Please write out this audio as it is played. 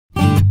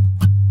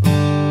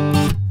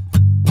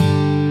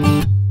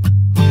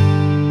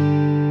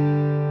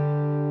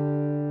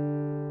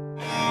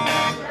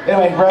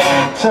Anyway,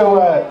 right,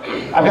 so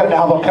I've got an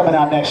album coming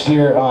out next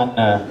year on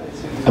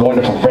the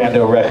wonderful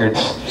Brando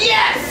Records.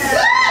 Yes!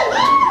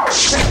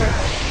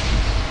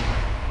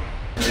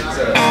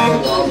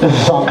 This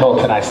is a song called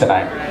Tonight's the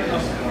Night.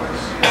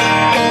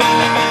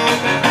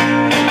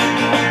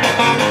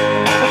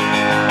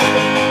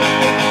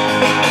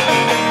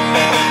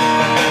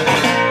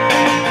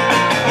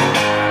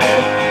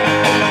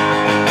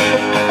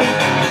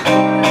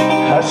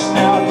 Hush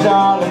now,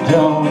 darling,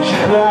 don't you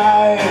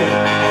cry.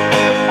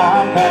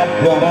 I'm not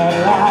gonna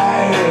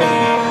lie,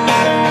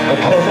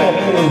 because I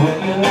hate it when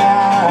you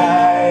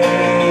lie.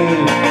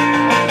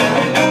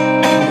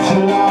 For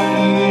 2 long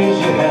years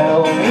you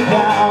held me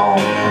down.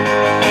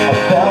 I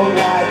felt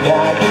like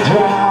I could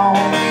drown,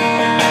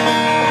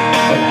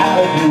 but how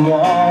did you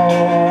all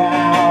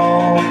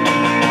around?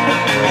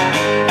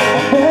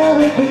 I'll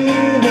never be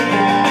the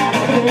man I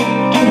think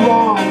you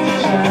want to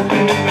turn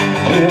me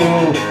into.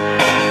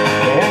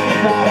 And you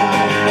thought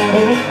I'd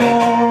never know.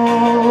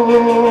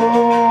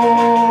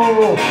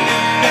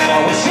 I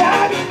wish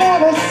I'd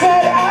never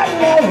said I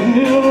love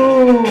you.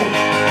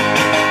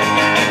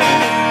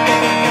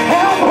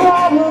 Have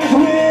problems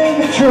with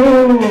the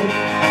truth.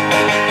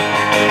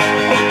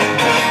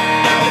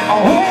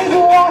 Always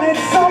wanted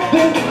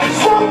something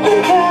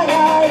that I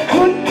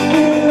couldn't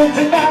give.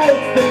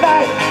 Tonight's the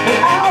night that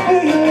I'll be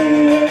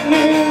leaving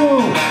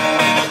you.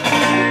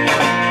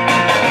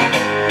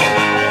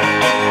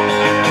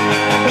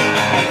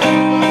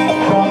 I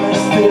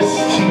promise this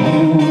to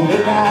you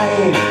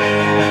tonight.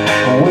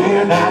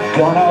 We're not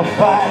gonna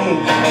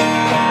fight,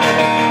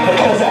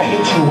 because I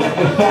hate you when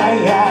we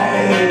fight.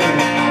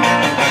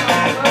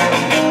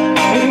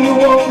 And you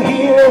won't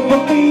hear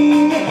from me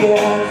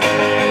again.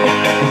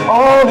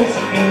 All this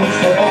means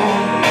to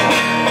end.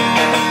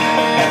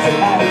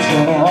 Tonight's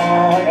gonna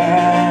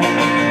end.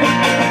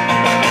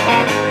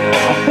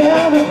 I'll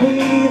never be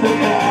the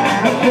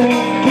man I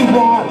think you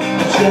want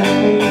to turn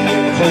me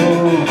into.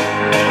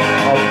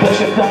 But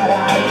you thought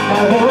I'd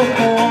never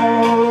know.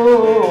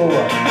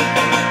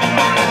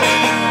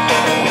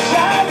 Wish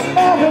I'd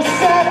never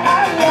said I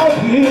love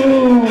you.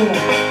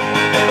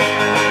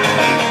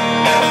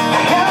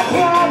 I have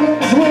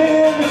problems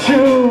with the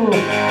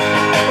truth.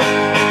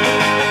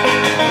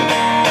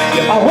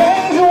 I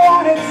always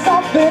wanted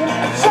something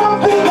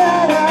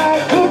that I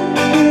couldn't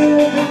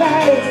give.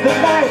 Tonight's the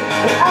night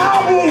that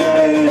I'll be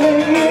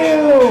leaving you.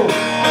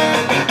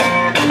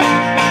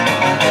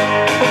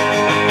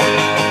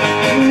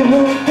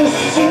 Even the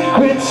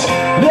secrets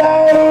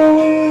that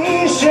we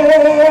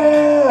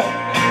share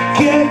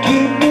can't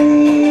keep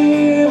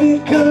me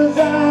because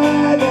I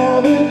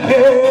never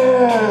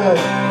cared.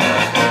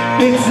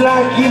 It's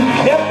like you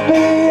kept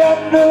me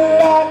under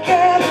lock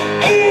and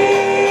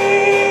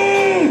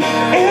key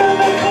in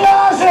the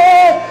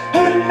closet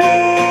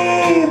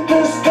beneath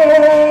the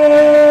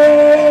stairs.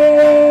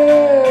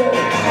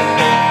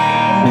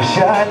 Wish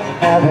I'd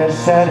never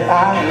said I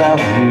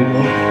love you.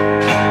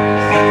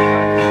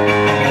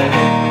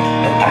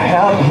 I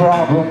have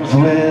problems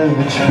with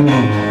the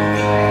truth.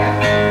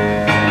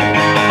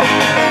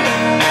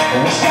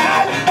 Wish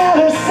I'd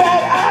never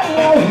said I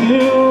love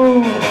you.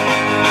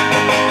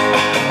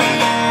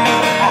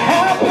 I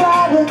have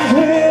problems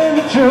with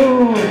the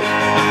truth.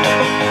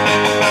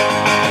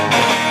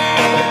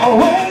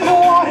 Always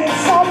wanted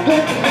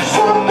something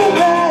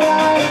that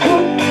I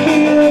couldn't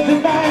give.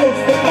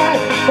 Tonight's the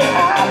night that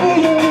I'll be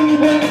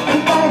leaving.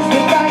 Tonight's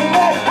the night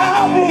that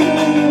I'll be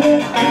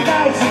leaving.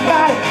 Tonight's the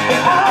night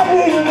that I'll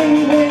be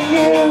leaving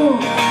you.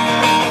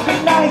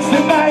 Tonight's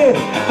the night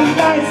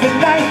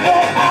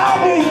that I'll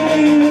be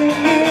leaving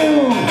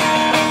you.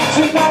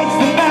 Tonight's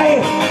the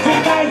night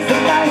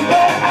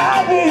that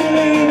I'll be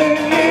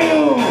leaving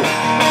you.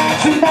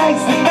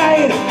 Tonight's the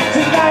night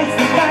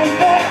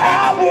that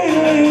I'll be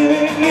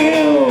leaving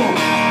you.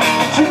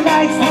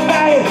 Tonight's the